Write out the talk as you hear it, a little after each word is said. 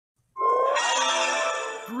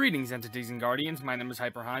Greetings, entities and guardians. My name is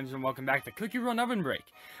HyperHimes, and welcome back to Cookie Run OvenBreak.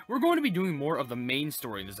 We're going to be doing more of the main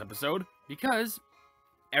story in this episode, because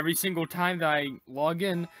every single time that I log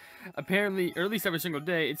in, apparently, or at least every single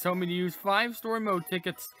day, it's telling me to use 5 story mode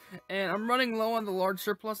tickets, and I'm running low on the large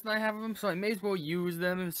surplus that I have of them, so I may as well use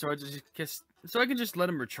them, so I can just let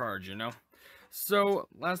them recharge, you know? So,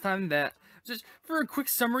 last time that, just for a quick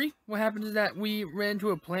summary, what happened is that we ran to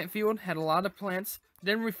a plant field, had a lot of plants,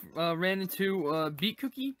 then we ran into beet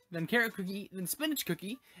cookie, then carrot cookie, then spinach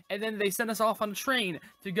cookie, and then they sent us off on a train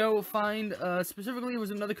to go find, specifically it was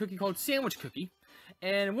another cookie called sandwich cookie.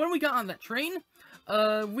 And when we got on that train,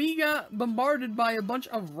 we got bombarded by a bunch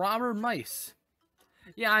of robber mice.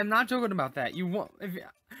 Yeah, I'm not joking about that.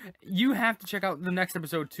 You have to check out the next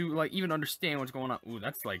episode to, like, even understand what's going on. Ooh,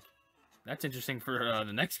 that's interesting for,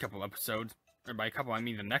 the next couple episodes. Or by couple, I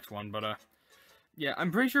mean the next one, but, yeah,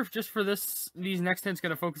 I'm pretty sure just for these next 10 is going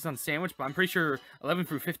to focus on sandwich, but I'm pretty sure 11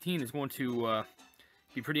 through 15 is going to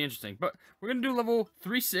be pretty interesting. But we're going to do level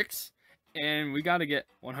 3-6, and we got to get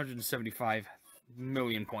 175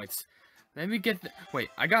 million points. Let me get wait,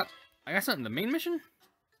 I got something. The main mission?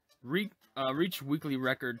 Reach weekly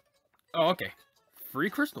record. Oh, okay. Free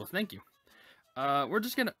crystals, thank you. We're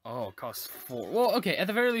just gonna, oh, it costs 4. Well, okay, at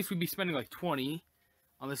the very least, we'd be spending like 20,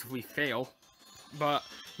 unless if we fail. But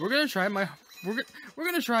we're gonna try we're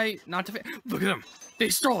gonna try not to fail. Look at them! They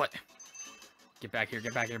stole it! Get back here,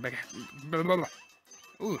 get back here, back here. Blah, blah,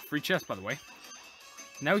 blah. Ooh, free chest, by the way.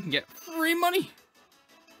 Now we can get free money!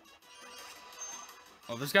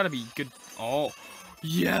 Oh, there's gotta be good. Oh,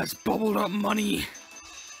 yes, bubbled up money.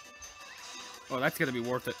 Oh, that's gonna be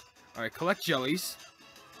worth it. All right, collect jellies.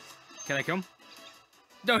 Can I kill him?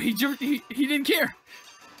 No, he didn't care.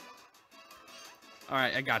 All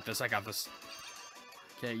right, I got this. I got this.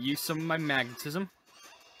 Okay, use some of my magnetism.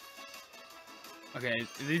 Okay,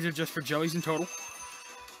 these are just for jellies in total.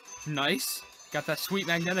 Nice. Got that sweet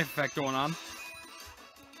magnetic effect going on.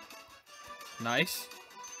 Nice.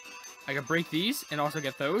 I can break these and also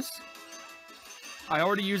get those. I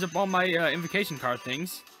already used up all my invocation card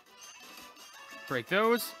things. Break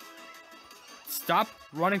those. Stop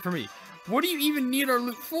running from me. What do you even need our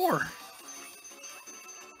loot for?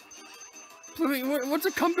 What's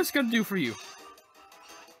a compass gonna do for you?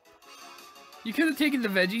 You could have taken the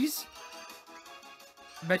veggies.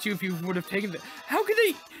 I bet you if you would have taken the... How could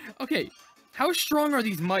they... Okay. How strong are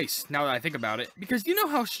these mice, now that I think about it? Because you know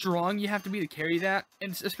how strong you have to be to carry that,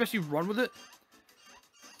 and especially run with it?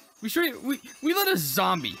 We let a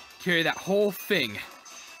zombie carry that whole thing.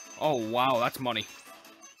 Oh, wow, that's money.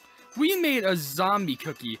 We made a zombie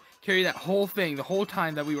cookie carry that whole thing the whole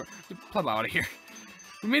time that we were... Plug out of here.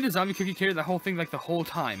 We made a zombie cookie carry that whole thing, like, the whole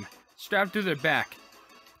time. Strapped to their back.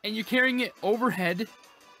 And you're carrying it overhead.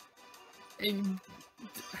 And...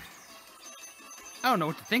 I don't know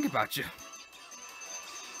what to think about you.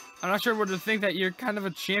 I'm not sure what to think that you're kind of a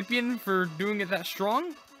champion for doing it that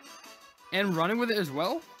strong. And running with it as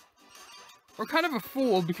well. Or kind of a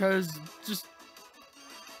fool because just...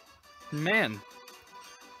 Man.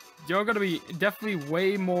 You're gonna be definitely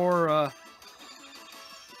way more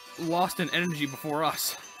lost in energy before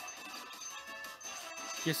us.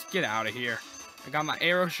 Just get out of here. I got my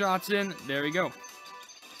arrow shots in. There we go.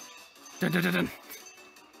 Dun, dun, dun, dun.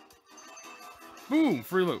 Boom!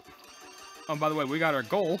 Free loot. Oh, by the way, we got our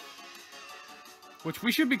goal. Which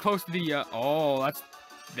we should be close to the, oh,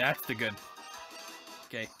 that's the good.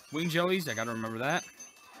 Okay, wing jellies, I gotta remember that.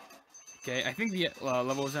 Okay, I think the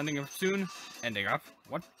level is ending up soon. Ending up.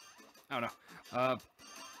 What? I don't know.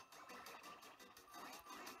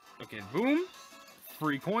 Okay, boom.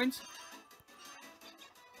 Free coins.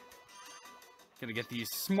 Gonna get these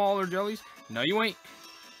smaller jellies. No, you ain't.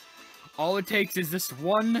 All it takes is this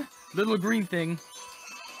one little green thing.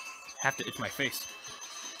 Have to itch my face.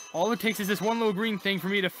 All it takes is this one little green thing for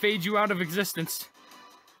me to fade you out of existence.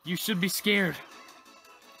 You should be scared.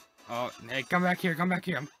 Oh, hey, come back here, come back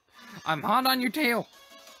here. I'm hot on your tail.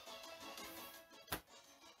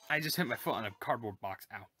 I just hit my foot on a cardboard box.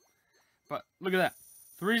 Ow. But look at that.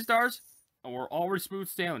 3 stars, and we're already smooth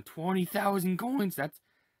sailing. 20,000 coins. That's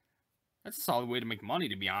a solid way to make money,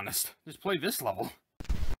 to be honest. Just play this level.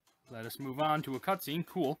 Let us move on to a cutscene.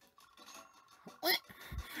 Cool. What?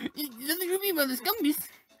 Nothing to me about the scumbies.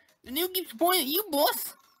 The new keeps pointing at you,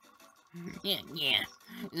 boss. Yeah.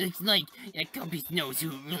 Looks like that compass knows who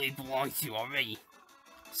it really belongs to already.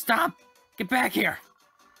 Stop! Get back here!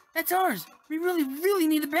 That's ours. We really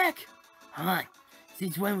need it back. Huh?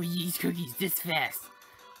 Since when were these cookies this fast?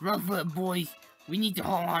 Rough up, boys. We need to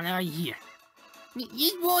haul on out of here.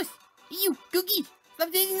 Yes, boss. You, Cookie.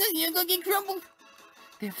 Stop taking this. You're gonna get crumbled.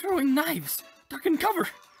 They're throwing knives. Duck and cover.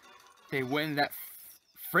 They went in that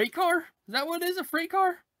freight car? Is that what it is? A freight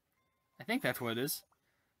car? I think that's what it is.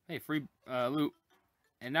 Hey, free loot.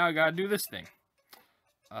 And now I gotta do this thing.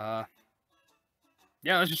 Yeah,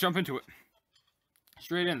 let's just jump into it.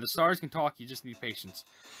 Straight in. The stars can talk, you just need patience.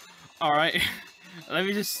 Alright. Let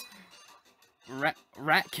me just...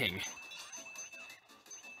 Rat King.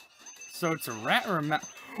 So it's a rat or a mouse?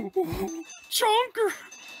 Chonker!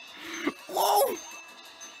 Whoa!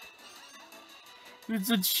 It's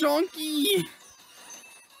a chunky!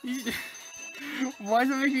 Why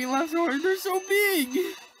does it make me laugh so hard? They're so big!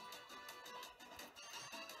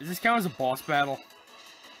 Does this count as a boss battle?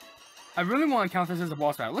 I really want to count this as a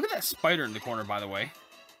boss battle. Look at that spider in the corner, by the way.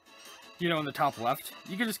 You know, in the top left.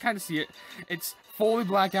 You can just kind of see it. It's fully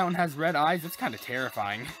blacked out and has red eyes. That's kind of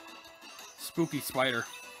terrifying. Spooky spider.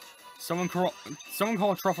 Someone call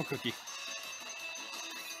a truffle cookie.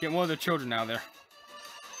 Get one of the children out there.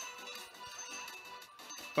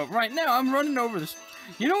 But right now, I'm running over this.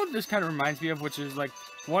 You know what this kind of reminds me of, which is like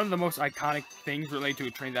one of the most iconic things related to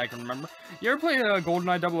a train that I can remember? You ever played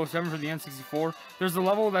GoldenEye 007 for the N64? There's a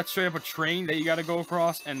level that's straight up a train that you gotta go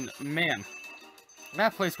across, and man,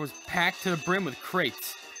 that place was packed to the brim with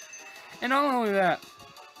crates. And not only that,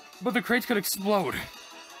 but the crates could explode.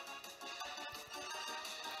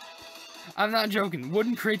 I'm not joking.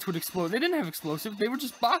 Wooden crates would explode. They didn't have explosives. They were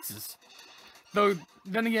just boxes. Though,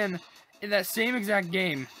 then again, in that same exact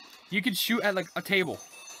game, you could shoot at, like, a table.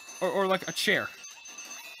 Or like, a chair.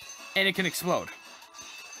 And it can explode.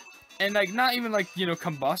 And, like, not even, like, you know,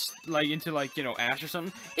 combust, like, into, like, you know, ash or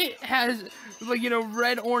something. It has, like, you know,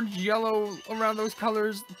 red, orange, yellow, around those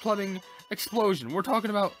colors, flooding explosion. We're talking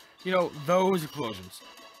about, you know, those explosions.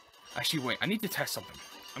 Actually, wait. I need to test something.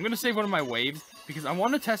 I'm gonna save one of my waves, because I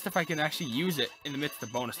want to test if I can actually use it in the midst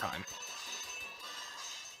of bonus time.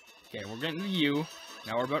 Okay, we're getting the U.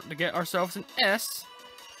 Now we're about to get ourselves an S.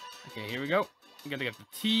 Okay, here we go. I'm gonna get the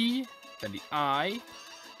T, then the I,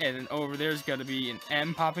 and then over there's gotta be an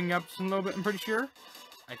M popping up just a little bit, I'm pretty sure.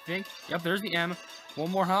 I think. Yep, there's the M.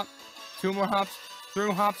 One more hop, two more hops, three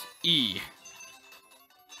more hops, E.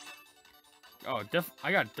 Oh,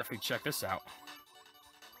 I gotta definitely check this out.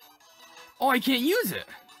 Oh, I can't use it!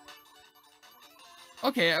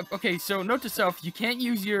 Okay, so note to self, you can't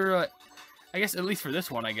use your, I guess at least for this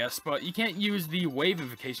one, I guess, but you can't use the wave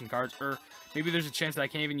invocation cards, or maybe there's a chance that I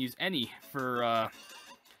can't even use any for,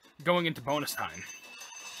 going into bonus time.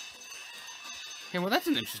 Okay, well that's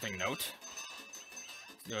an interesting note.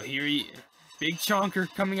 So here big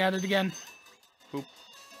chonker coming at it again. Boop.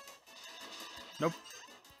 Nope.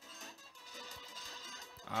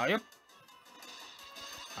 Yep.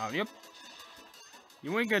 Yep.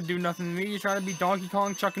 You ain't gonna do nothing to me. You trying to be Donkey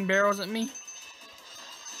Kong chucking barrels at me?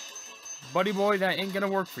 Buddy boy, that ain't gonna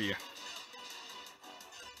work for you.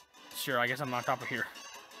 Sure, I guess I'm on top of here.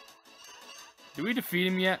 Did we defeat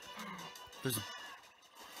him yet? There's a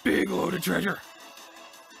big load of treasure.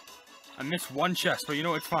 I missed one chest, but you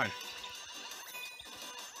know, it's fine.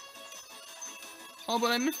 Oh, but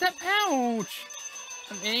I missed that pouch.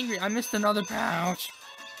 I'm angry. I missed another pouch.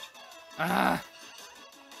 Ah.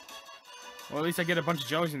 Well, at least I get a bunch of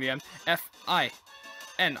jellies in the end. F-I-N-I-S-H.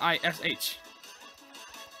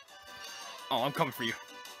 Oh, I'm coming for you.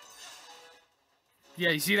 Yeah,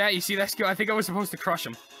 you see that? You see that skill? I think I was supposed to crush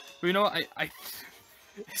him. But you know what? It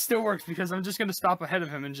still works because I'm just going to stop ahead of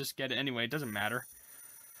him and just get it anyway. It doesn't matter.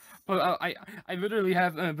 But I literally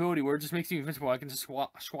have an ability where it just makes me invincible. I can just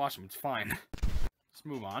squash him. It's fine. Let's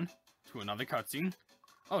move on to another cutscene.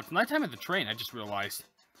 Oh, it's nighttime at the train, I just realized.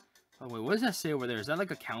 Oh, wait, what does that say over there? Is that like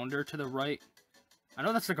a calendar to the right? I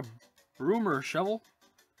know that's like a broom or a shovel.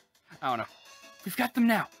 I don't know. We've got them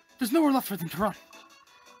now. There's nowhere left for them to run.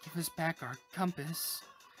 Give us back our compass.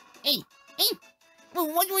 Hey! Well,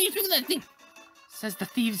 what were you doing that thing? Says the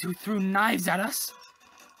thieves who threw knives at us.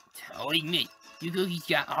 I'll admit, you cookies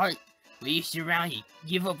got heart. Leave surrounded.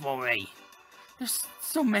 Give up already. There's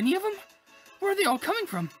so many of them? Where are they all coming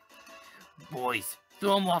from? Boys,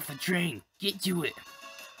 throw them off the train. Get to it.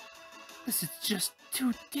 This is just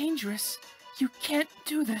too dangerous. You can't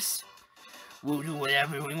do this. We'll do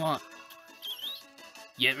whatever we want.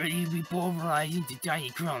 Get ready to be pulverized into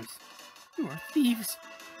tiny crumbs. You are thieves,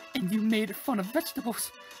 and you made fun of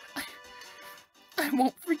vegetables. I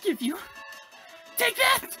won't forgive you. Take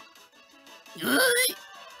that!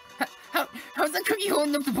 How's that cookie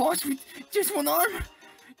holding up the boss with just one arm?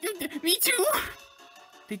 Me too.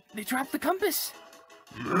 They dropped the compass.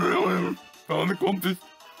 Found the compass.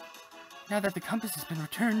 Now that the compass has been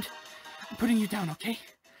returned, I'm putting you down, okay?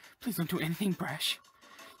 Please don't do anything brash.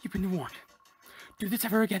 You've been warned. Do this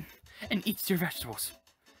ever again, and eat your vegetables.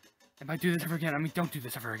 And by do this ever again, I mean don't do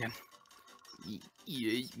this ever again.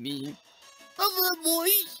 Yes, me. Hello,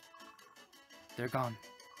 boys. They're gone.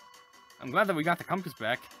 I'm glad that we got the compass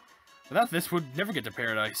back. Without this, we'd never get to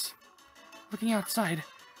paradise. Looking outside,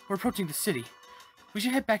 we're approaching the city. We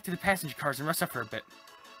should head back to the passenger cars and rest up for a bit.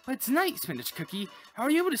 But it's night, Spinach Cookie. How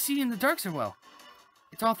are you able to see in the dark so well?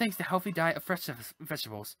 It's all thanks to healthy diet of fresh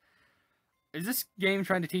vegetables. Is this game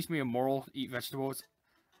trying to teach me a moral? Eat vegetables?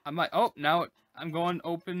 I'm like, oh, now I'm going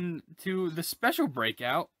open to the special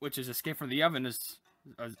breakout, which is escape from the oven as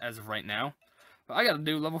of right now. But I gotta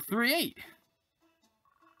do level 3-8.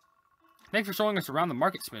 Thanks for showing us around the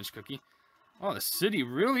market, Spinach Cookie. Oh, the city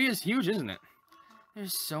really is huge, isn't it?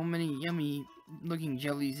 There's so many yummy-looking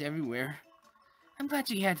jellies everywhere. I'm glad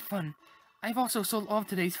you had fun. I've also sold all of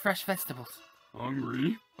today's fresh vegetables.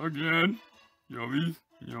 Hungry again? Yummy,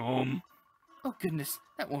 yum. Oh goodness,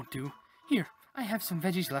 that won't do. Here, I have some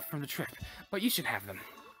veggies left from the trip, but you should have them.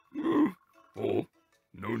 Oh,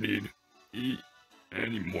 no need. Eat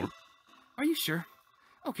anymore. Are you sure?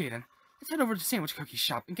 Okay then, let's head over to Sandwich Cookie's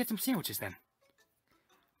shop and get some sandwiches then.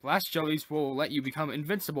 Blast jellies will let you become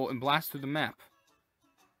invincible and blast through the map.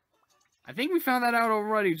 I think we found that out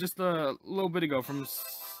already just a little bit ago from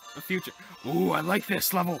a future. Ooh, I like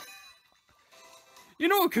this level. You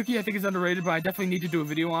know what cookie I think is underrated, but I definitely need to do a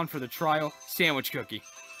video on for the trial? Sandwich Cookie.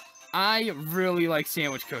 I really like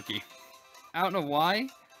Sandwich Cookie. I don't know why,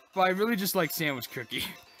 but I really just like Sandwich Cookie.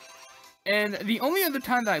 And the only other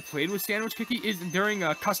time that I played with Sandwich Cookie is during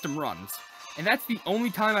custom runs. And that's the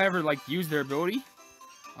only time I ever, like, used their ability.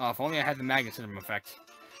 If only I had the magnetism effect.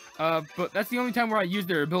 But that's the only time where I used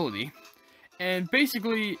their ability. And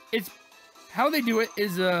basically, it's... how they do it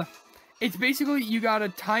is, it's basically you gotta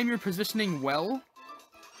time your positioning well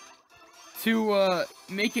to,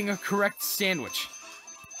 making a correct sandwich.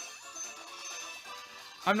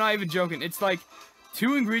 I'm not even joking. It's like,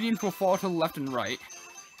 2 ingredients will fall to the left and right.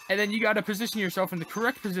 And then you gotta position yourself in the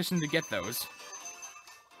correct position to get those.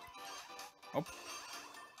 Oh.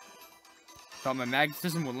 Thought my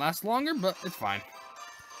magnetism would last longer, but it's fine.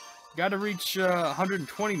 Gotta reach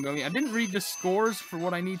 120 million. I didn't read the scores for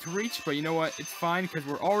what I need to reach, but you know what? It's fine, because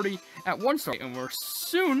we're already at 1 star, and we're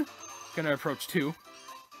soon gonna approach 2.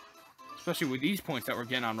 Especially with these points that we're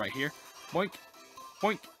getting on right here. Boink,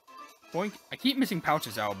 boink, boink. I keep missing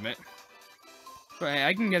pouches, I'll admit. But hey,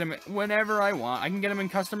 I can get them whenever I want. I can get them in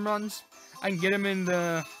custom runs. I can get them in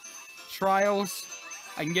the trials.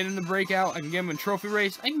 I can get them in the breakout. I can get them in trophy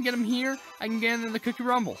race. I can get them here. I can get them in the Cookie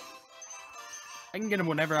Rumble. I can get them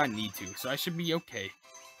whenever I need to, so I should be okay.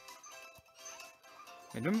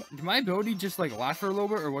 Did my ability just like last for a little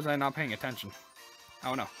bit, or was I not paying attention? I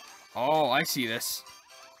don't know. Oh, I see this.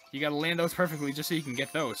 You gotta land those perfectly just so you can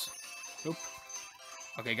get those. Oop.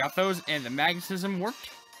 Okay, got those, and the magnetism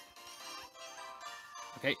worked.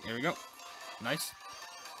 Okay, here we go. Nice.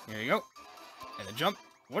 Here you go. And the jump.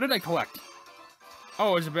 What did I collect?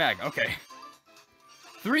 Oh, it's a bag. Okay.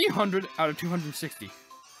 300 out of 260.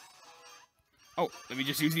 Oh, let me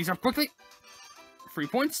just use these up quickly. Free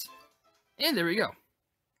points. And there we go.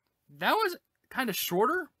 That was kind of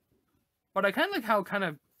shorter, but I kind of like how kind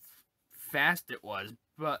of fast it was.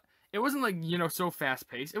 But it wasn't like, you know, so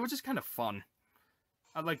fast-paced. It was just kind of fun.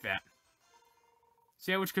 I like that.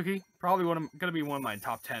 Sandwich Cookie, probably gonna be one of my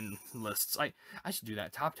top 10 lists. I should do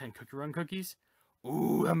that. Top 10 Cookie Run cookies.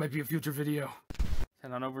 Ooh, that might be a future video.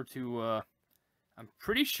 Head on over to, I'm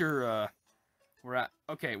pretty sure, we're at,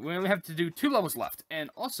 okay, we only have to do 2 levels left. And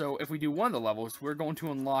also, if we do one of the levels, we're going to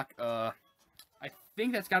unlock, I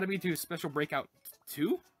think that's gotta be to Special Breakout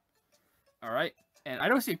 2. Alright, and I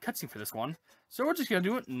don't see a cutscene for this one, so we're just gonna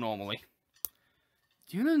do it normally.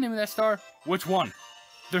 Do you know the name of that star? Which one?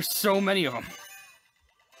 There's so many of them.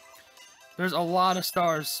 There's a lot of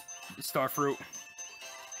stars, star fruit.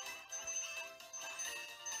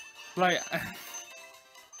 Like,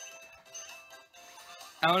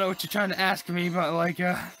 I don't know what you're trying to ask me, but like,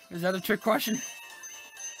 is that a trick question?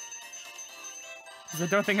 Because I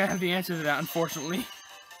don't think I have the answer to that, unfortunately.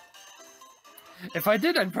 If I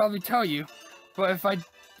did, I'd probably tell you. But if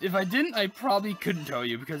I didn't, I probably couldn't tell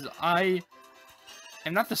you, because I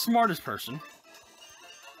am not the smartest person.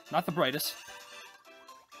 Not the brightest.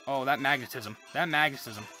 Oh, that magnetism. That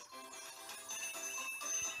magnetism.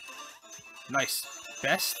 Nice.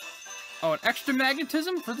 Best. Oh, an extra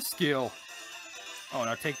magnetism for the skill. Oh,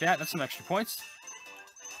 now take that. That's some extra points.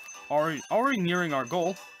 Already nearing our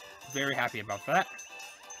goal. Very happy about that.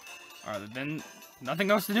 Alright, then nothing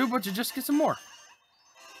else to do but to just get some more.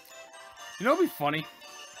 You know, it'd be funny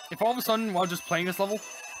if all of a sudden, while just playing this level,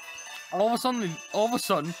 all of a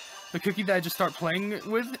sudden, the cookie that I just start playing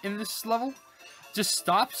with in this level just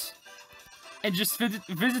stops and just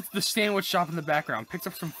visits the sandwich shop in the background, picks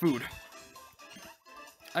up some food.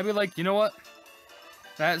 I'd be like, you know what?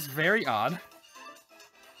 That's very odd.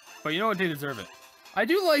 But you know what? They deserve it. I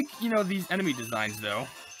do like, you know, these enemy designs, though.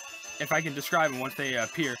 If I can describe them once they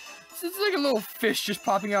appear. It's like a little fish just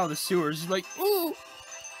popping out of the sewers. Like, ooh!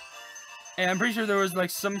 And I'm pretty sure there was,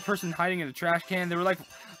 like, some person hiding in the trash can. They were, like,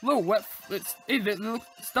 little wet...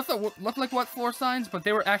 stuff that looked like wet floor signs, but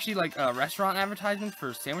they were actually, like, restaurant advertisements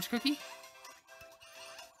for sandwich cookie.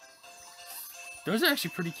 Those are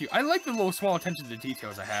actually pretty cute. I like the little small attention to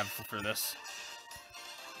details I have for this.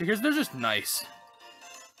 Because they're just nice.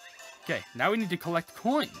 Okay, now we need to collect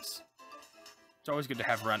coins. It's always good to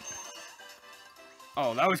have rent.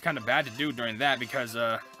 Oh, that was kind of bad to do during that because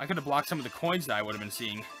I could have blocked some of the coins that I would have been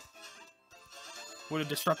seeing. Would have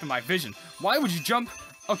disrupted my vision. Why would you jump?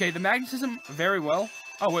 Okay, the magnetism, very well.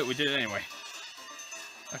 Oh, wait, we did it anyway.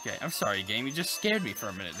 Okay, I'm sorry, game. You just scared me for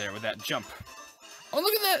a minute there with that jump. Oh,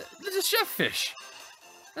 look at that! There's a chef fish!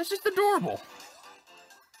 That's just adorable.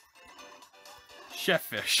 Chef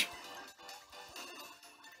fish.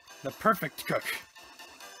 The perfect cook.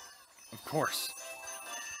 Of course.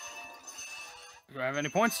 Do I have any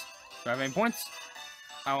points? Do I have any points?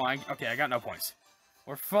 Oh, okay, I got no points.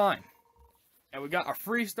 We're fine. And we got our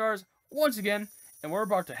free stars once again, and we're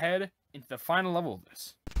about to head into the final level of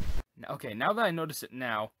this. Okay, now that I notice it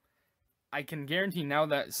now, I can guarantee now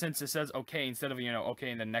that since it says okay instead of, you know,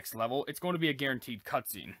 okay in the next level, it's going to be a guaranteed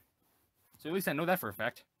cutscene. So at least I know that for a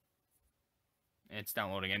fact. And it's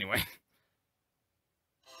downloading anyway.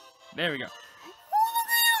 There we go.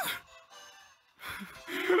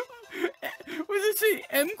 Was it say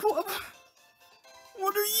M Club?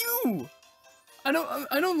 What are you? I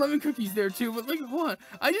know lemon cookies there too, but like what?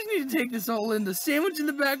 I just need to take this all in. The sandwich in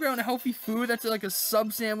the background, healthy food. That's like a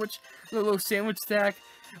sub sandwich, a little sandwich stack.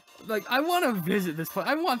 Like I want to visit this place.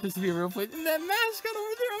 I want this to be a real place. And that mascot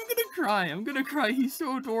over there, I'm gonna cry. I'm gonna cry. He's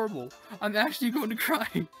so adorable. I'm actually going to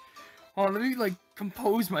cry. Hold on, let me like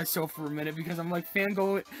compose myself for a minute because I'm like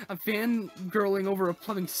fangirling over a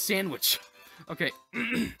plumbing sandwich. Okay.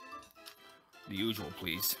 The usual,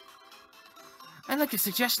 please. I'd like a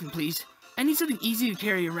suggestion, please. I need something easy to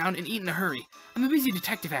carry around and eat in a hurry. I'm a busy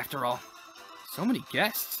detective after all. So many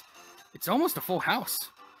guests. It's almost a full house.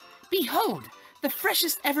 Behold, the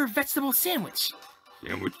freshest ever vegetable sandwich.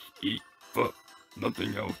 Sandwich, eat, fuck,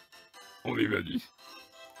 nothing else. Only veggies.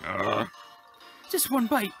 Just one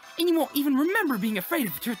bite, and you won't even remember being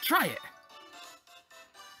afraid to try it.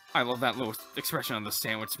 I love that little expression on the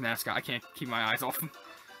sandwich mascot. I can't keep my eyes off him.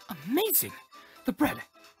 Amazing! The bread,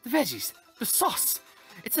 the veggies, the sauce.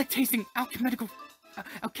 It's like tasting alchemical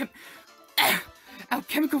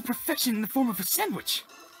perfection in the form of a sandwich.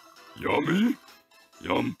 Yummy.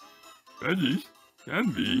 Yum. Veggies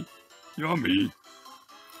can be yummy.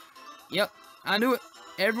 Yep, I knew it.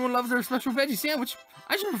 Everyone loves their special veggie sandwich.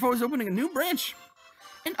 I should propose opening a new branch.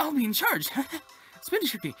 And I'll be in charge.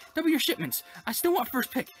 Spinach Cookie, double your shipments. I still want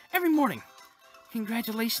first pick every morning.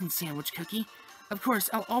 Congratulations, Sandwich Cookie. Of course,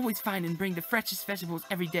 I'll always find and bring the freshest vegetables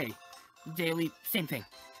every day. Daily, same thing.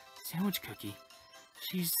 Sandwich Cookie.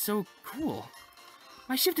 She's so cool.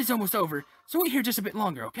 My shift is almost over, so wait here just a bit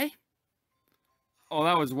longer, okay? Oh,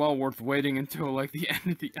 that was well worth waiting until, like, the end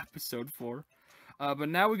of the episode for. But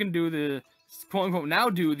now we can do the, quote-unquote,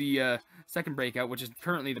 second breakout, which is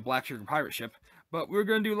currently the Black Sugar Pirate Ship. But we're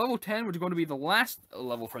going to do level 10, which is going to be the last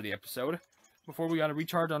level for the episode, before we got to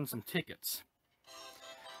recharge on some tickets.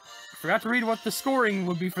 I forgot to read what the scoring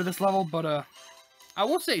would be for this level, but, I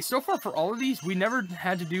will say, so far for all of these, we never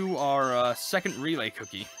had to do our, second relay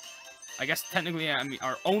cookie. I guess, technically, I mean,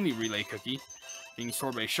 our only relay cookie, being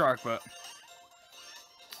Sorbet Shark, but...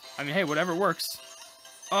 I mean, hey, whatever works.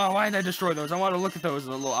 Oh, why did I destroy those? I want to look at those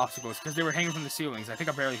little obstacles, because they were hanging from the ceilings. I think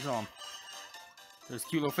I barely saw them. There's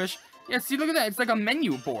cute little fish. Yeah, see, look at that. It's like a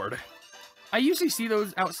menu board. I usually see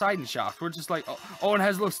those outside in shops. We're just like, oh, and it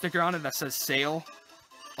has a little sticker on it that says sale.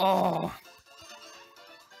 Oh.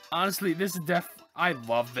 Honestly, this is I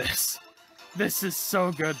love this. This is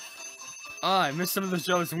so good. I missed some of those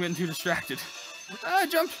jellies. I'm getting too distracted. I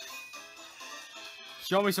jumped.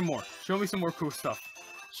 Show me some more. Show me some more cool stuff.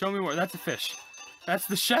 Show me more. That's a fish. That's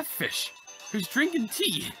the chef fish who's drinking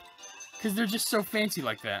tea. Because they're just so fancy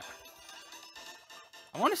like that.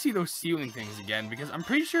 I want to see those ceiling things again, because I'm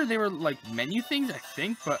pretty sure they were, like, menu things, I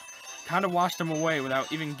think, but kind of washed them away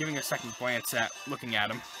without even giving a second glance at looking at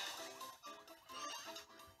them.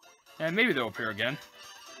 And maybe they'll appear again.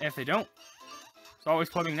 And if they don't, it's always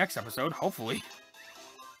clubbing next episode, hopefully.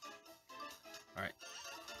 Alright.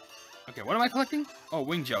 Okay, what am I collecting? Oh,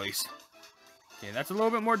 wing jellies. Okay, that's a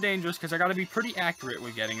little bit more dangerous, because I gotta be pretty accurate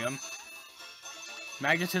with getting them.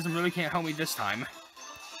 Magnetism really can't help me this time.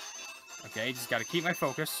 Okay, just gotta keep my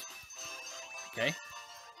focus. Okay.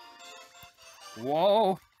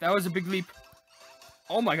 Whoa, that was a big leap.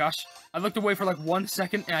 Oh my gosh. I looked away for like 1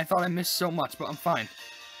 second and I thought I missed so much, but I'm fine.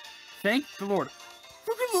 Thank the Lord.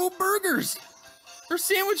 Look at little burgers. Or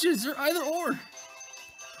sandwiches, or either or.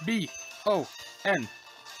 B-O-N-U.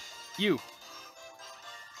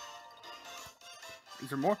 Is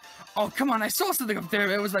there more? Oh, come on, I saw something up there.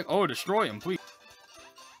 It was like, oh, destroy him, please.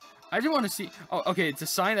 I just want to see. Oh, okay, it's a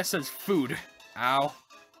sign that says food. Ow.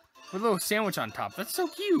 With a little sandwich on top. That's so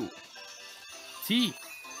cute. T-I-M.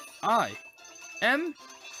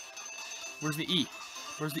 Where's the E?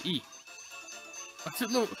 Where's the E? What's it?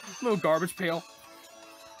 Little garbage pail.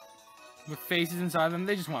 With faces inside them.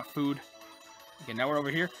 They just want food. Okay, now we're over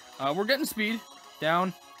here. We're getting speed.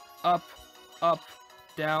 Down. Up. Up.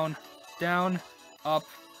 Down. Down. Up.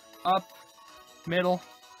 Up. Middle.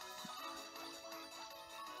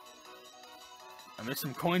 I missed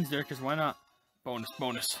some coins there, because why not? Bonus,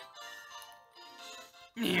 bonus.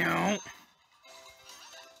 Meow.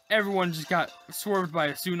 Everyone just got swerved by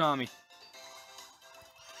a tsunami.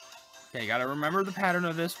 Okay, gotta remember the pattern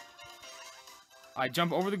of this. I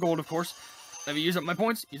jump over the gold, of course. Let me use up my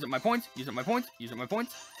points, use up my points, use up my points, use up my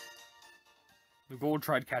points. The gold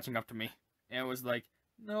tried catching up to me. And it was like,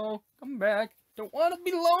 no, come back. Don't want to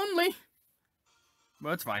be lonely. But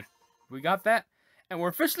it's fine. We got that. And we're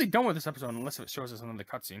officially done with this episode unless it shows us another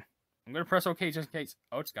cutscene. I'm going to press OK just in case.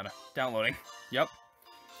 Oh, it's got a downloading. Yep.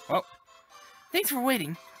 Well, Thanks for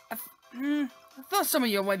waiting. I thought some of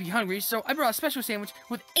you might be hungry, so I brought a special sandwich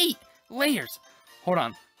with 8 layers. hold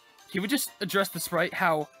on. Can we just address the sprite?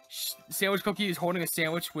 How Sandwich Cookie is holding a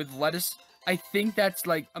sandwich with lettuce. I think that's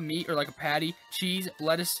like a meat or like a patty. Cheese,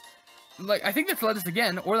 lettuce. Like, I think that's lettuce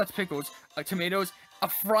again. Or that's pickles. Like tomatoes. A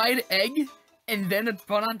fried egg. And then a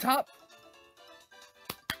bun on top.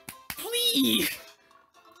 Please!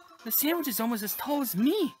 The sandwich is almost as tall as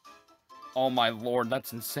me. Oh my lord,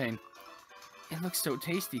 that's insane. It looks so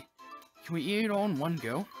tasty. Can we eat it all in one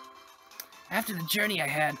go? After the journey I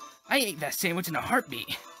had, I ate that sandwich in a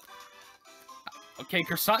heartbeat. Okay,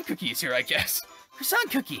 Croissant Cookie is here, I guess.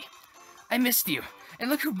 Croissant Cookie! I missed you. And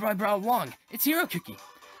look who I brought along. It's Hero Cookie.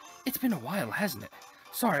 It's been a while, hasn't it?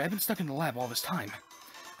 Sorry, I've been stuck in the lab all this time.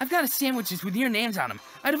 I've got a sandwiches with your names on them.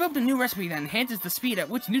 I developed a new recipe that enhances the speed at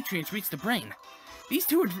which nutrients reach the brain. These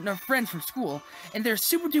two are friends from school, and they're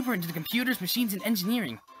super duper into the computers, machines, and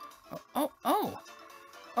engineering. Oh,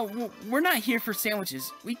 we're not here for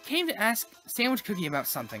sandwiches. We came to ask Sandwich Cookie about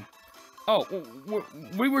something. Oh,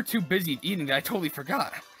 we were too busy eating that I totally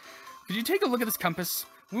forgot. Could you take a look at this compass?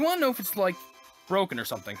 We want to know if it's, like, broken or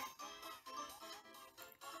something.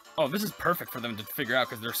 Oh, this is perfect for them to figure out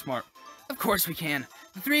because they're smart. Of course we can.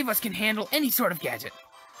 The three of us can handle any sort of gadget.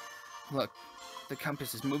 Look, the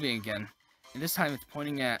compass is moving again. And this time it's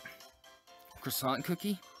pointing at Croissant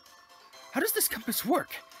Cookie. How does this compass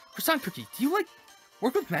work? Croissant Cookie, do you, like,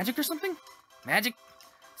 work with magic or something? Magic?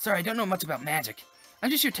 Sorry, I don't know much about magic. I'm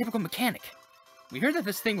just your typical mechanic. We heard that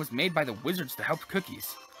this thing was made by the wizards to help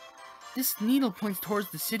cookies. This needle points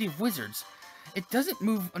towards the city of wizards. It doesn't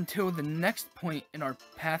move until the next point in our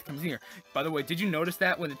path comes near. By the way, did you notice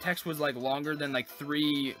that when the text was, like, longer than, like,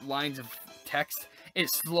 3 lines of text, it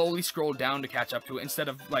slowly scrolled down to catch up to it instead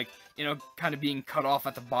of, like, you know, kind of being cut off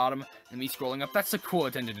at the bottom and me scrolling up? That's a cool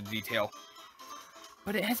attention to detail.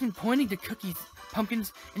 But it has been pointing to cookies,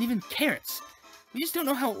 pumpkins, and even carrots. We just don't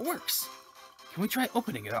know how it works. Can we try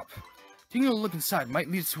opening it up? Taking a look inside might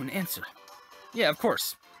lead us to an answer. Yeah, of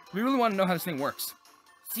course. We really want to know how this thing works.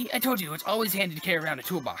 See, I told you, it's always handy to carry around a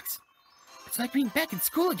toolbox. It's like being back in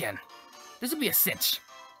school again. This'll be a cinch.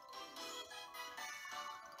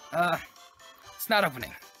 It's not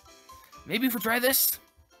opening. Maybe if we try this?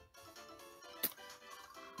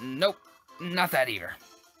 Nope, not that either.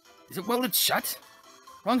 Is it welded shut?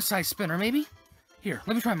 Wrong size spinner, maybe? Here,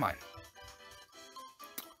 let me try mine.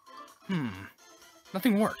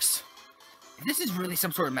 Nothing works. If this is really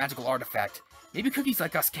some sort of magical artifact, maybe cookies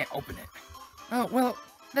like us can't open it. Oh, well,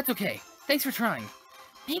 that's okay. Thanks for trying.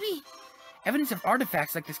 Maybe evidence of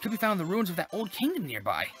artifacts like this could be found in the ruins of that old kingdom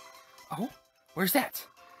nearby. Oh? Where's that?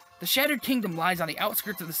 The Shattered Kingdom lies on the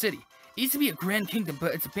outskirts of the city. It used to be a grand kingdom,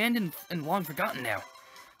 but it's abandoned and long forgotten now.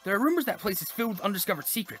 There are rumors that place is filled with undiscovered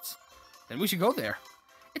secrets. Then we should go there.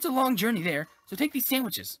 It's a long journey there, so take these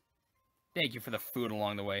sandwiches. Thank you for the food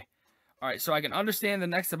along the way. Alright, so I can understand the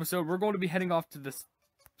next episode. We're going to be heading off to this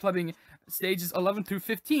plumbing stages 11 through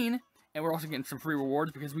 15. And we're also getting some free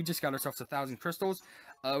rewards because we just got ourselves 1,000 crystals.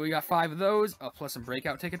 We got 5 of those, plus some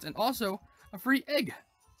breakout tickets, and also a free egg.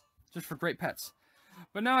 Just for great pets.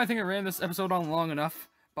 But now I think I ran this episode on long enough.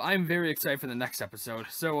 But I'm very excited for the next episode.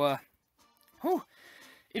 So,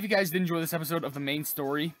 if you guys did enjoy this episode of the main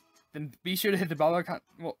story, then be sure to hit the bell icon.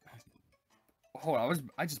 Well, Hold on,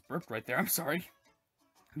 I just burped right there, I'm sorry.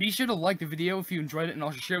 Be sure to like the video if you enjoyed it, and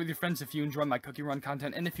also share it with your friends if you enjoy my Cookie Run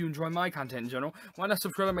content, and if you enjoy my content in general, why not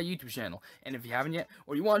subscribe to my YouTube channel? And if you haven't yet,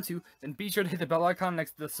 or you want to, then be sure to hit the bell icon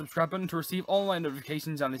next to the subscribe button to receive all my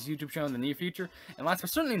notifications on this YouTube channel in the near future. And last but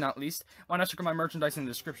certainly not least, why not check out my merchandise in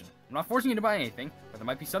the description? I'm not forcing you to buy anything, but there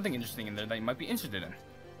might be something interesting in there that you might be interested in.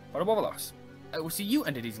 But above all else, I will see you,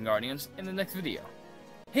 entities and guardians, in the next video.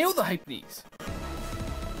 Hail the Hypenese!